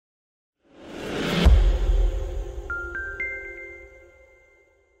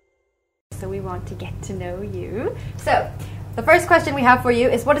we want to get to know you. So, the first question we have for you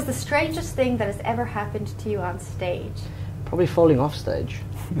is, what is the strangest thing that has ever happened to you on stage? Probably falling off stage.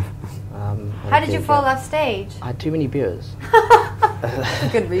 How did you fall off stage? I had too many beers. That's a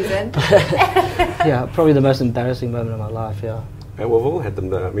good reason. Yeah, probably the most embarrassing moment of my life, yeah. We've all had them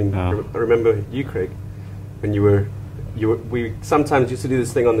though. I mean, I remember you, Craig, when we sometimes used to do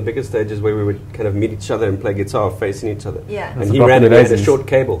this thing on the bigger stages where we would kind of meet each other and play guitar facing each other. Yeah. And he ran and he had a short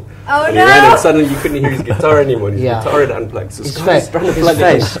cable. Oh, and no! He ran and suddenly you couldn't hear his guitar anymore. His guitar had unplugged. So his face.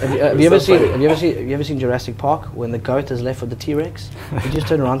 Have you ever seen Jurassic Park when the goat is left with the T-Rex? He just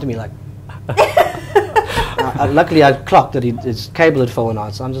turned around to me like... luckily I clocked that his cable had fallen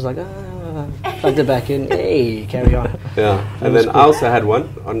out, so I'm just like, plugged it back in, hey, carry on. Yeah, and then I also had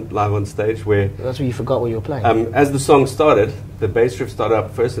one live on stage where... That's where you forgot what you were playing. As the song started, the bass riff started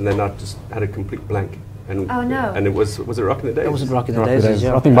up first and then I just had a complete blank. And oh no. And it was it Rockin' the Daisies? It wasn't Rockin' the Daisies,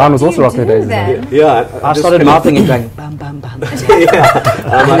 yeah. I think mine was also Rockin' the Daisies. Yeah, I started mouthing and going, bam, bam, bam. Yeah,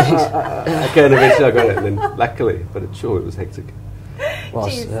 I'm like, okay, and eventually I got it, and then luckily, but it was hectic. Well,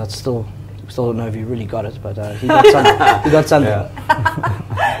 that's still don't know if you really got it, but he got something. He got something.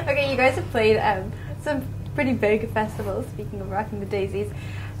 Yeah. Okay, you guys have played some pretty big festivals, speaking of Rockin' the Daisies.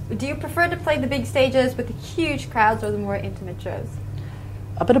 Do you prefer to play the big stages with the huge crowds or the more intimate shows?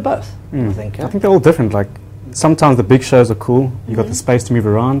 A bit of both, I think. I think they're all different. Like, sometimes the big shows are cool. You got the space to move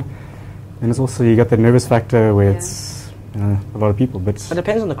around. And it's also, you got the nervous factor where it's, you know, a lot of people. But it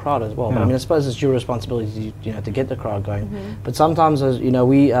depends on the crowd as well. Yeah. But I mean, I suppose it's your responsibility, you know, to get the crowd going. But sometimes, as you know,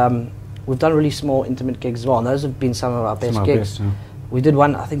 we've done really small, intimate gigs as well, and those have been some of our best gigs. Yeah. We did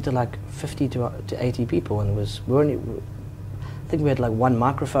one, I think, to like 50 to 80 people, and I think we had like one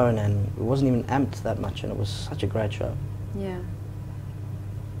microphone, and it wasn't even amped that much, and it was such a great show. Yeah.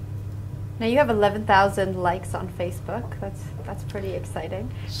 Now you have 11,000 likes on Facebook. That's pretty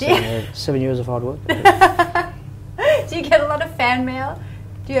exciting. 7 years of hard work. Do you get a lot of fan mail?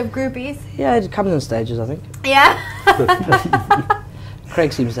 Do you have groupies? Yeah, it comes in stages, I think. Yeah.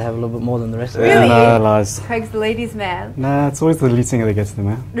 Craig seems to have a little bit more than the rest of us. Really? No, lies. Craig's the ladies' man. Nah, it's always the lead singer that gets them,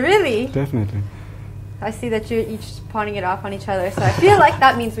 man. Really? Definitely. I see that you're each pawning it off on each other, so I feel like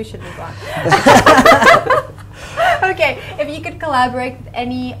that means we should move on. Okay, if you could collaborate with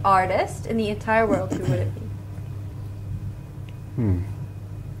any artist in the entire world, who would it be?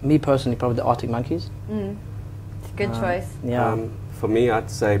 Me personally, probably the Arctic Monkeys. It's a good choice. Yeah. For me,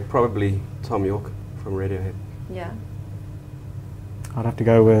 I'd say probably Tom York from Radiohead. Yeah. I'd have to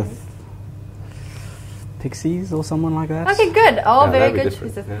go with Pixies or someone like that. Okay, good. All very good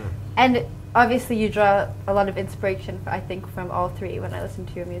choices. Yeah. And obviously you draw a lot of inspiration, I think, from all three. When I listen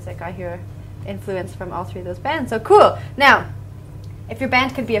to your music, I hear influence from all three of those bands. So cool. Now, if your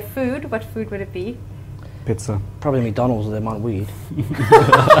band could be a food, what food would it be? Pizza. Probably McDonald's with them on weed.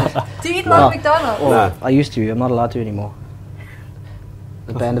 Do you eat a lot of McDonald's? Well, I used to. I'm not allowed to anymore.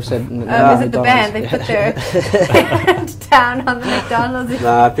 The band have said no. Is it the band? They put their hand down on the McDonald's?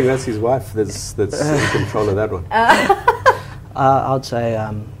 No, I think that's his wife that's in control of that one. I'd say,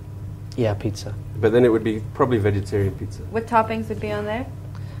 yeah, pizza. But then it would be probably vegetarian pizza. What toppings would be on there?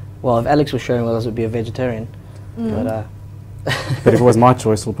 Well, if Alex was sharing with us, it would be a vegetarian. But if it was my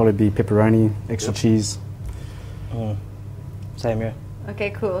choice, it would probably be pepperoni, extra cheese. Same here.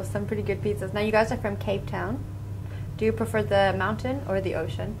 Okay, cool. Some pretty good pizzas. Now, you guys are from Cape Town. Do you prefer the mountain or the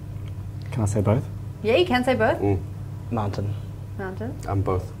ocean? Can I say both? Yeah, you can say both. Mountain. Mountain? I'm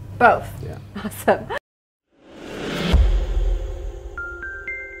both. Both? Yeah. Awesome.